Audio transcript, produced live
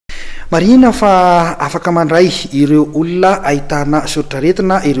Marina fa afaka mandray ireo olona ahitana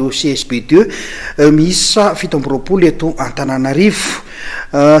sotraretina ireo CSB2 miisa 7 eto Antananarivo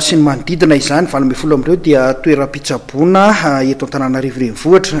sy ny manodidina izany 20 amin'ireo dia toeram-pitsaboana eto Antananarivo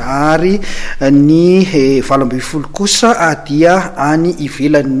renivohitra ary ny 20 kosa dia any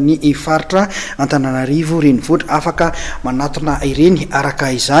ivelan'ny faritra Antananarivo renivohitra afaka manatona ireny araka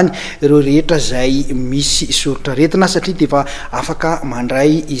izany ireo rehetra izay misy sotraretina satria dia efa afaka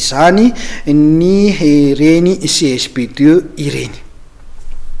mandray izany ny reny CSB2 ireny.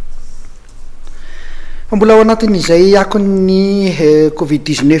 Mbola ao anatin'izay akon'ny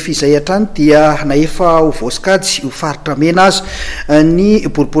Covid-19 izay hatrany dia naefa ho voasakajy ho faritra mena azy ny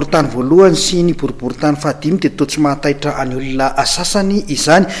boriboritany voalohany sy ny boriboritany fahadimy dia toa tsy mahataitra any olona sasany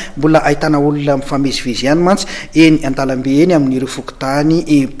izany. Mbola ahitana olona mifamezivezy ihany mantsy eny an-dalambe eny amin'ireo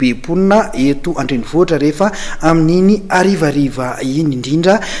fokontany Beponina eto Andrenivohitra rehefa amin'iny arivariva iny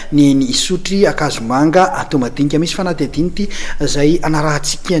indrindra ny isotry Akazomanga atao madinika misy fanadihadiny izay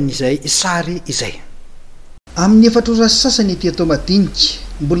anarahantsika izay sary izay. Amin'ny efatrora sasany ety atao madinika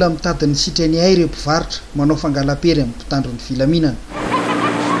mbola mitady ny sitrany ay ireo mpivarotra manao fangalam-pery amin'ny mpitandro ny filaminana.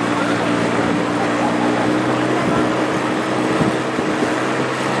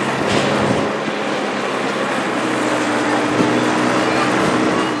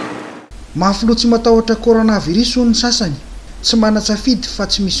 Mahafiloha tsy matahotra coronavirus hoy ny sasany, tsy mana-tsafidy fa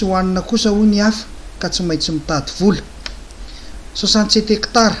tsy misy hohanina kosa hoy ny hafa ka tsy maintsy mitady vola. 67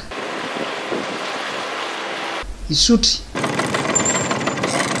 hektara isotry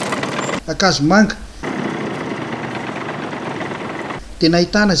Akazomanga dia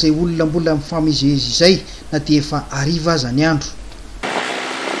nahitana izay olona mbola mifamezivezy izay na dia efa hariva aza ny andro.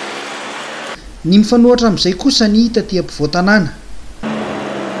 Ny mifanohatra amin'izay kosa ny hita dia mpivoatanana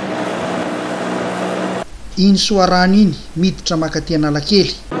iny soarano iny miditra makaty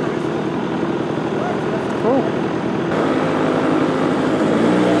Analakely.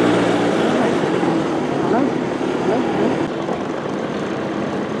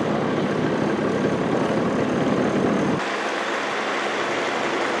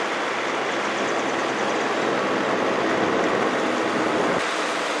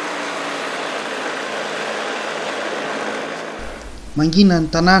 Mangina ny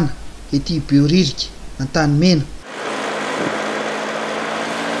tanàna ety Beoririka Antanimena.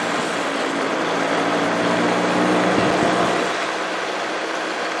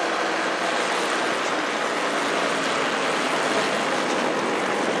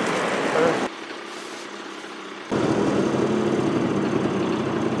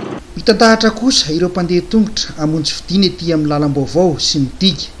 Mitandahatra kosa ireo mpandeha tongotra hamonjy fidiny ety amin'ny lalam-baovao sy ny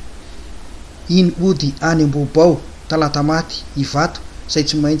diga iny ody any Ambobao talata maty Ivato izay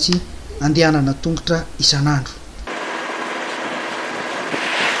tsy maintsy andehanana tongotra isan'andro.